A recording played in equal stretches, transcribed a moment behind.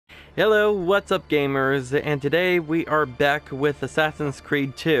Hello, what's up gamers, and today we are back with Assassin's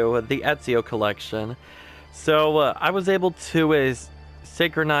Creed 2, the Ezio collection. So, I was able to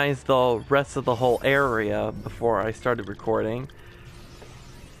synchronize the rest of the whole area before I started recording.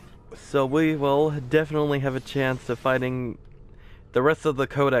 So we will definitely have a chance of finding the rest of the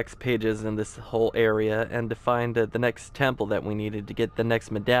codex pages in this whole area, and to find the next temple that we needed to get the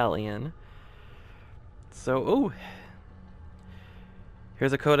next medallion. So, ooh.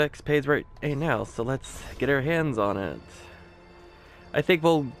 Here's a codex page right now, so let's get our hands on it. I think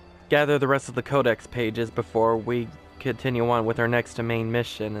we'll gather the rest of the codex pages before we continue on with our next main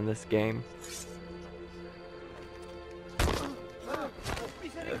mission in this game.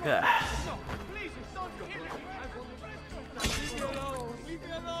 Okay.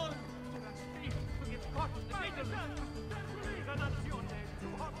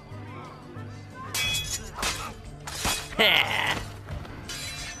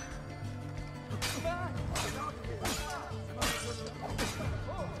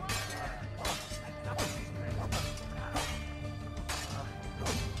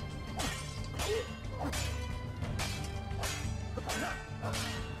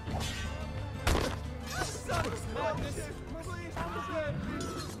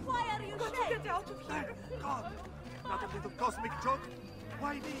 Why are you get out of here? God, not a little cosmic joke?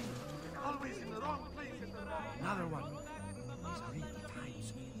 Why me? Always in the wrong place at the wrong. Another one. These are really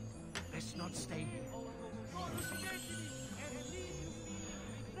times. Let's not stay here.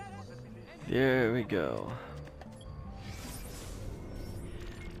 There we go.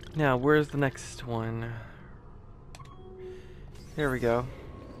 Now, where's the next one? There we go.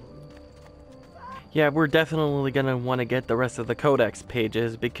 Yeah, we're definitely gonna want to get the rest of the codex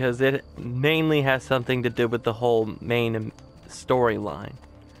pages because it mainly has something to do with the whole main storyline.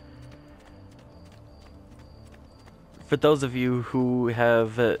 For those of you who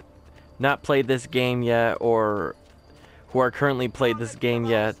have not played this game yet, or who are currently playing this game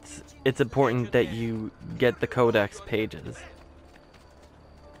yet, it's important that you get the codex pages.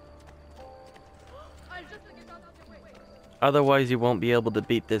 Otherwise, you won't be able to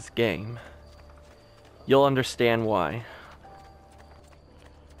beat this game. You'll understand why.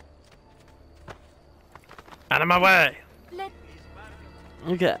 Out of my way!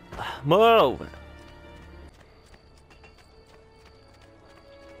 Okay, move!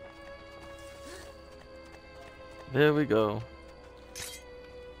 There we go.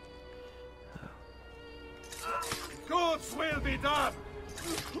 Goods will be done!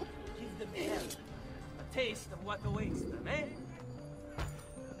 Give them hell. A taste of what awaits them,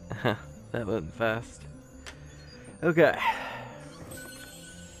 eh? That went fast. Okay.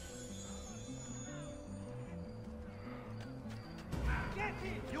 Get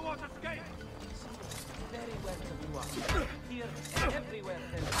in! You won't escape! Very welcome you are. Here and everywhere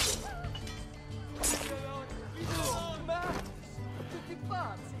else.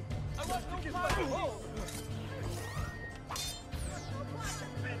 I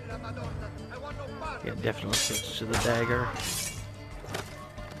want no part of Yeah, definitely switch to the dagger.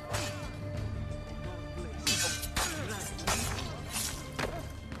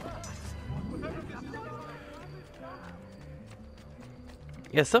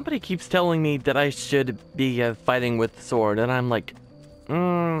 Yeah, somebody keeps telling me that I should be fighting with the sword, and I'm like,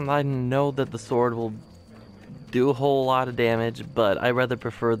 I know that the sword will do a whole lot of damage, but I rather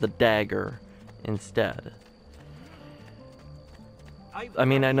prefer the dagger instead. I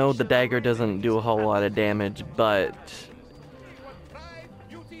mean, I know the dagger doesn't do a whole lot of damage, but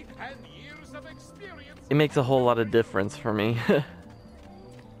it makes a whole lot of difference for me.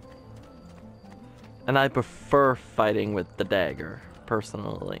 And I prefer fighting with the dagger,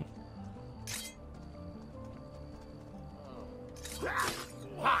 personally.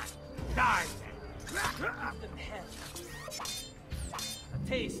 Die! Give them hell. A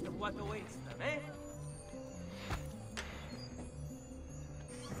taste of what awaits them, eh?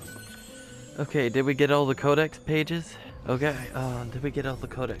 Okay, did we get all the codex pages? Okay, did we get all the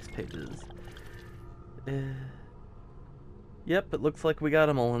codex pages? Yep, it looks like we got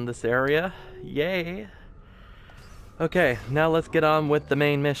them all in this area. Yay! Okay, now let's get on with the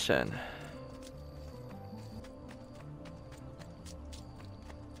main mission.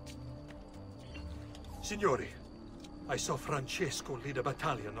 Signori, I saw Francesco lead a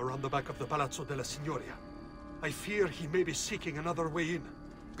battalion around the back of the Palazzo della Signoria. I fear he may be seeking another way in.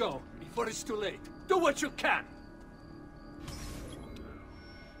 Go, before it's too late. Do what you can!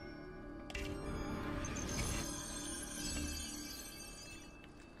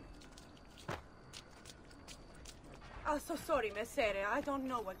 I'm so sorry, Messere. I don't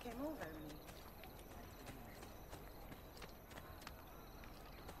know what came over me.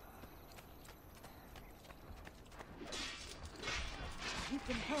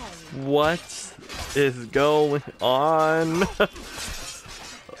 What is going on?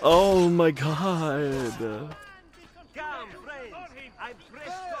 Oh my god. Come, friends. I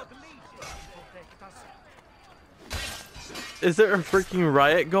presto protect us. Is there a freaking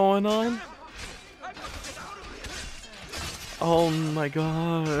riot going on? Oh my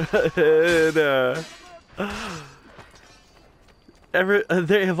god.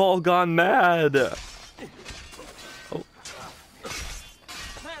 They have all gone mad. Oh.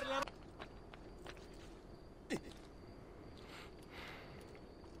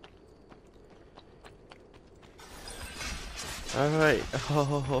 All right.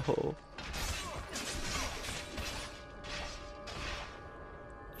 Oh.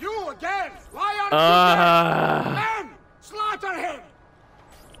 You again? Why aren't you dead? Men, slaughter him!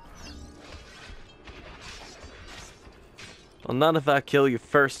 Well, not if I kill you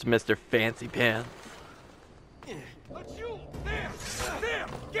first, Mr. Fancy Pants. But you, there,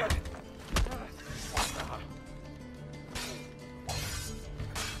 get it!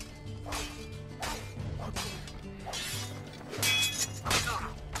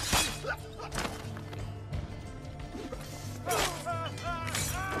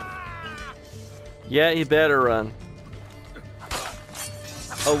 Yeah, you better run.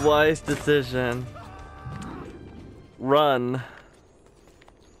 A wise decision. Run.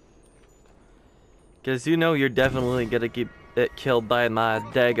 Because you know you're definitely gonna get it killed by my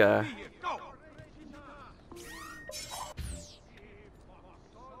dagger.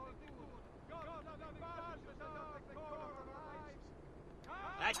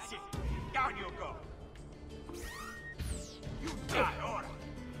 That's it. Down you go. You die, ora.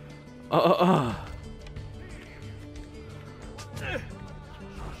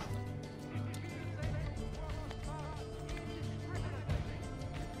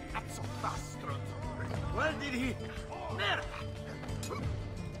 Where did he?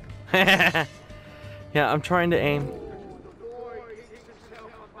 Yeah, I'm trying to aim.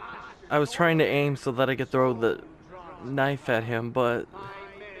 I was trying to aim so that I could throw the knife at him, but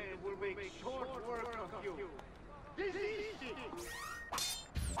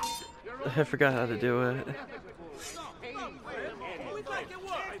I forgot how to do it.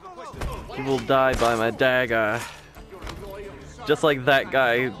 He will die by my dagger. Just like that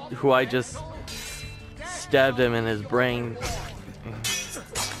guy who I just stabbed him in his brain.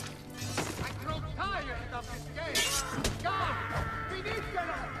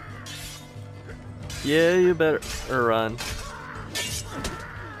 Yeah, you better run.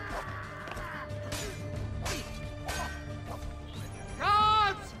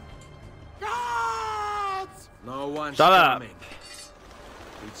 Gods! Gods! No one's Shut up. coming.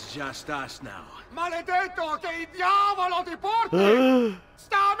 It's just us now. Maledetto che il diavolo ti porti!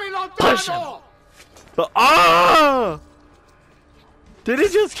 Stammi lontano! Ah! Did he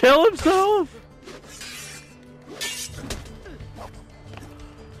just kill himself?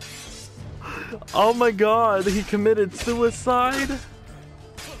 Oh my god, he committed suicide?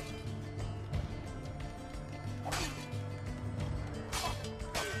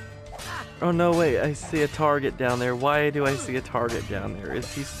 Oh no, wait, I see a target down there. Why do I see a target down there?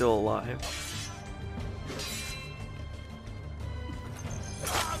 Is he still alive?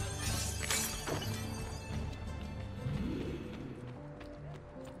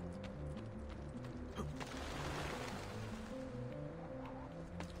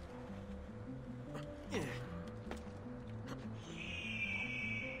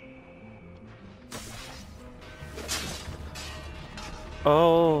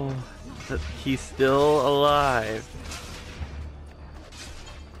 Oh, he's still alive.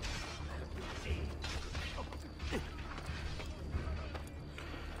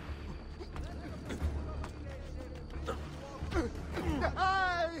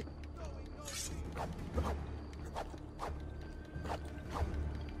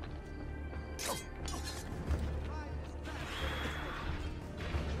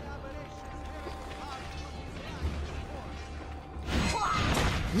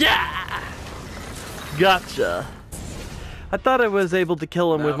 Yeah! Gotcha. I thought I was able to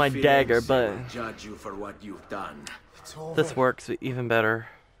kill him with my dagger, but Judge you for what you've done. It's over. this works even better.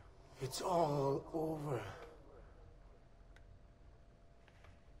 It's all over.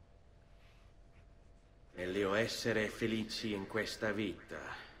 Meglio essere felici in questa vita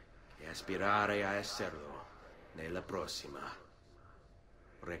che aspirare a esserlo nella prossima.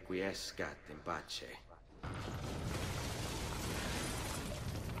 Requiescat in pace.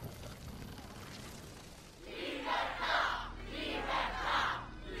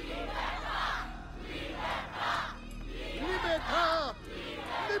 Libertà!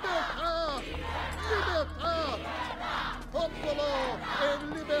 Libertà! Libertà! Popolo! e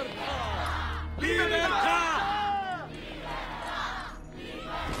libertà! Libertà!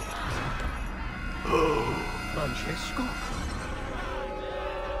 Francesco?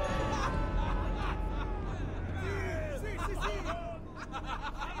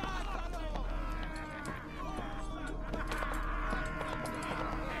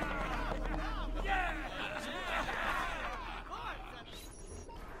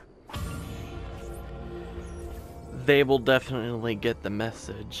 They will definitely get the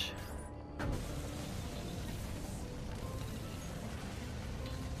message.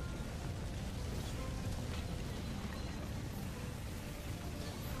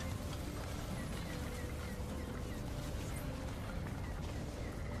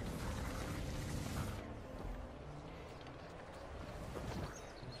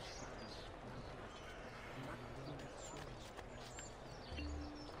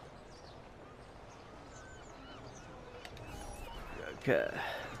 Okay.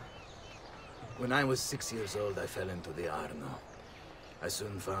 When I was 6 years old, I fell into the Arno. I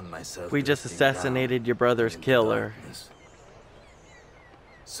soon found myself. We just drifting assassinated down your brother's into killer. darkness.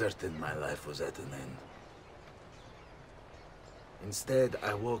 Certain my life was at an end. Instead,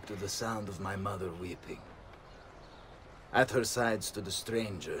 I woke to the sound of my mother weeping. At her side stood a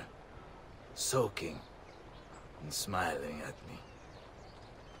stranger, soaking and smiling at me.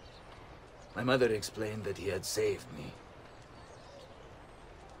 My mother explained that he had saved me.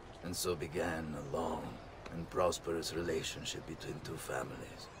 And so began a long and prosperous relationship between two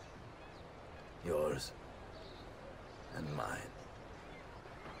families. Yours and mine.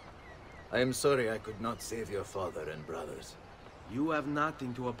 I am sorry I could not save your father and brothers. You have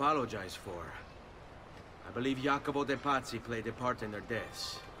nothing to apologize for. I believe Jacopo de Pazzi played a part in their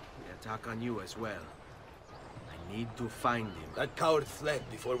deaths. The attack on you as well. I need to find him. That coward fled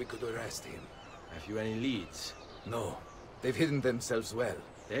before we could arrest him. Have you any leads? No, they've hidden themselves well.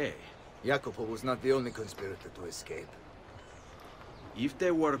 They? Jacopo was not the only conspirator to escape. If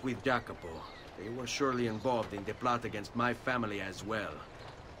they work with Jacopo, they were surely involved in the plot against my family as well.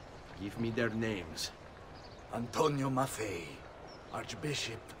 Give me their names. Antonio Maffei,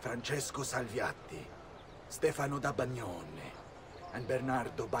 Archbishop Francesco Salviati, Stefano da Bagnone, and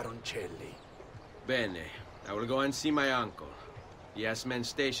Bernardo Baroncelli. Bene. I will go and see my uncle. He has men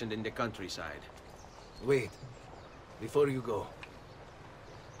stationed in the countryside. Wait, before you go.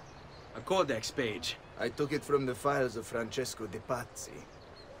 A codex page. I took it from the files of Francesco de Pazzi,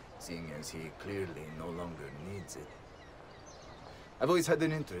 seeing as he clearly no longer needs it. I've always had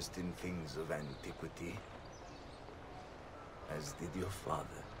an interest in things of antiquity, as did your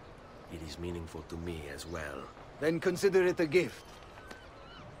father. It is meaningful to me as well. Then consider it a gift.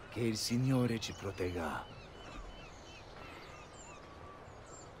 Che il Signore ci protegga.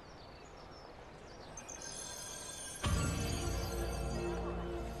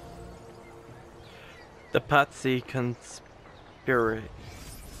 The Pazzi conspiracy.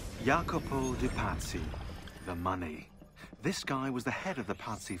 Jacopo de Pazzi, the money. This guy was the head of the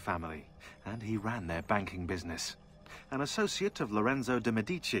Pazzi family, and he ran their banking business. An associate of Lorenzo de'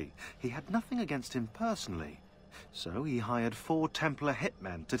 Medici, he had nothing against him personally. So he hired 4 Templar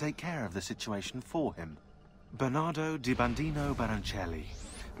hitmen to take care of the situation for him. Bernardo di Bandino Baroncelli.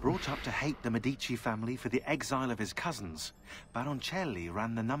 Brought up to hate the Medici family for the exile of his cousins, Baroncelli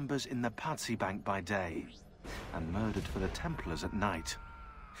ran the numbers in the Pazzi bank by day, and murdered for the Templars at night.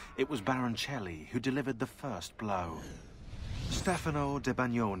 It was Baroncelli who delivered the first blow. Stefano de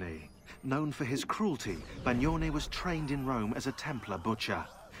Bagnone. Known for his cruelty, Bagnone was trained in Rome as a Templar butcher.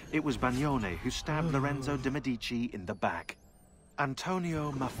 It was Bagnone who stabbed Lorenzo de' Medici in the back.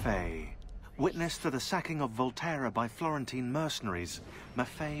 Antonio Maffei. Witness to the sacking of Volterra by Florentine mercenaries,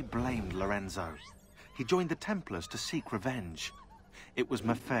 Maffei blamed Lorenzo. He joined the Templars to seek revenge. It was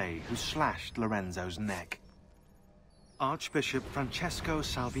Maffei who slashed Lorenzo's neck. Archbishop Francesco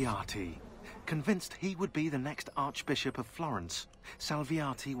Salviati. Convinced he would be the next Archbishop of Florence,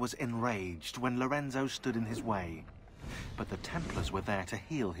 Salviati was enraged when Lorenzo stood in his way. But the Templars were there to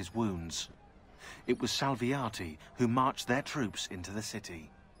heal his wounds. It was Salviati who marched their troops into the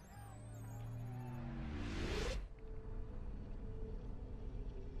city.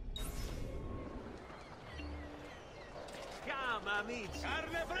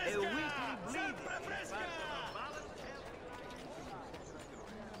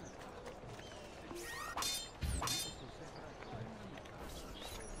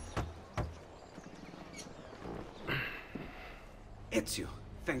 Ezio,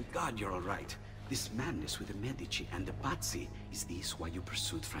 thank God you're all right. This madness with the Medici and the Pazzi, is this why you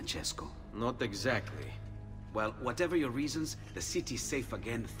pursued Francesco? Not exactly. Well, whatever your reasons, the city's safe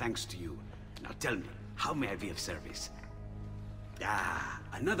again thanks to you. Now tell me, how may I be of service? Ah,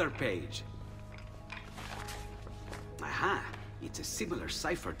 another page. Aha! It's a similar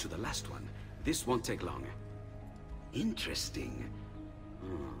cipher to the last one. This won't take long. Interesting.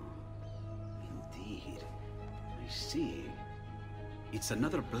 Indeed. I see. It's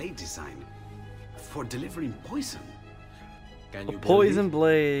another blade design. For delivering poison. Can you Poison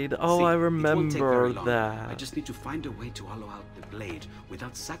blade. Oh, See, I it won't take very remember long. that. I just need to find a way to hollow out the blade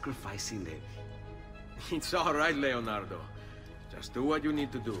without sacrificing the... It's all right, Leonardo. Just do what you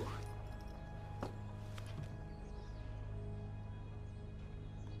need to do.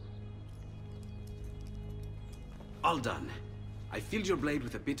 All done. I filled your blade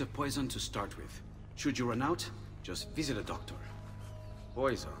with a bit of poison to start with. Should you run out, just visit a doctor.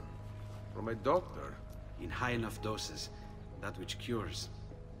 Poison? From a doctor? In high enough doses, that which cures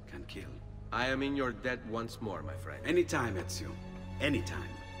can kill. I am in your debt once more, my friend. Anytime, Ezio. Anytime.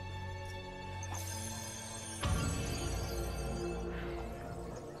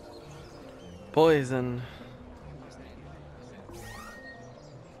 Poison.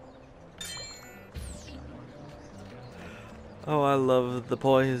 Oh, I love the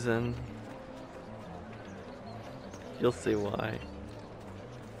poison. You'll see why.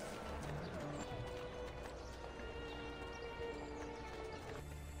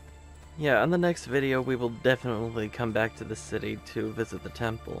 Yeah, in the next video we will definitely come back to the city to visit the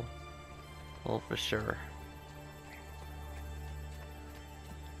temple. Well, for sure.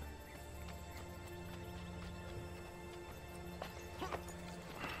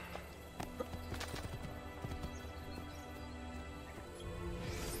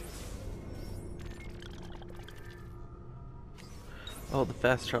 Oh, the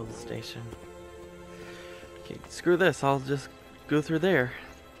fast travel station. Okay, screw this, I'll just go through there.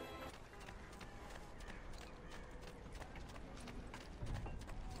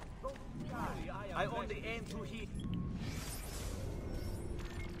 I only aim to hit.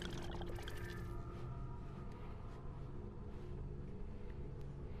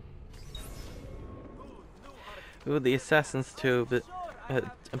 Ooh, the assassin's tomb.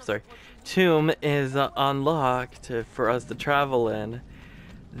 Tomb is unlocked for us to travel in.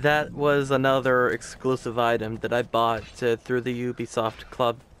 That was another exclusive item that I bought through the Ubisoft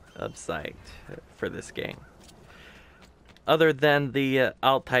Club site for this game. Other than the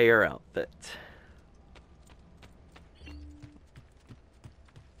Altair outfit.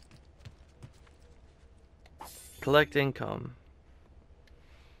 Collect income.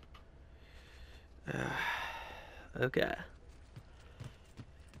 Okay.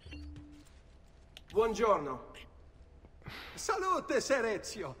 Buongiorno. Salute, Ser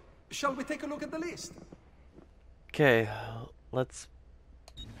Ezio. Shall we take a look at the list? Okay, let's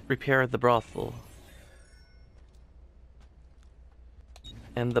repair the brothel.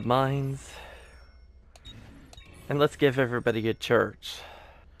 And the mines. And let's give everybody a church.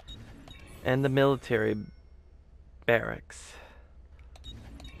 And the military barracks.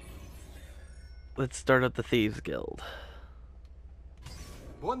 Let's start up the Thieves Guild.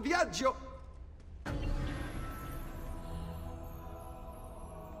 Buon viaggio.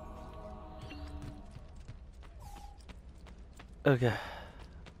 Okay.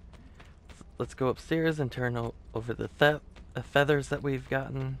 Let's go upstairs and turn over the feathers that we've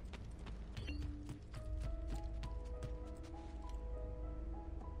gotten.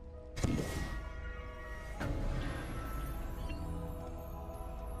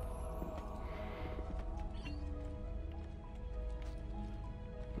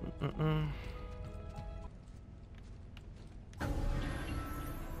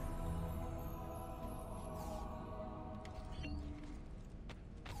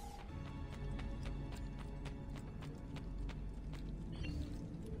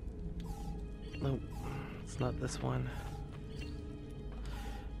 No, it's not this one.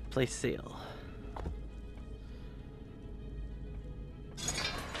 Place seal.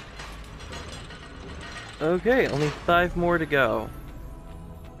 Okay, only 5 more to go.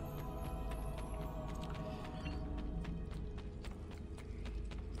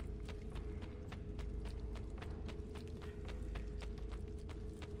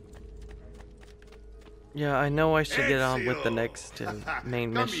 Yeah, I know I should get on with the next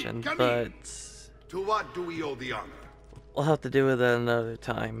main mission, but to what do we owe the honor? we'll have to do it another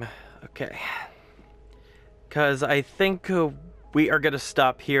time. Okay. Because I think we are going to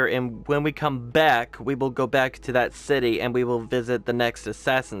stop here, and when we come back, we will go back to that city, and we will visit the next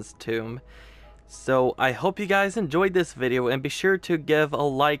assassin's tomb. So I hope you guys enjoyed this video, and be sure to give a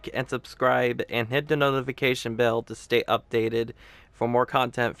like and subscribe, and hit the notification bell to stay updated for more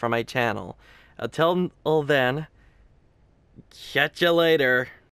content from my channel. Until then, catch you later.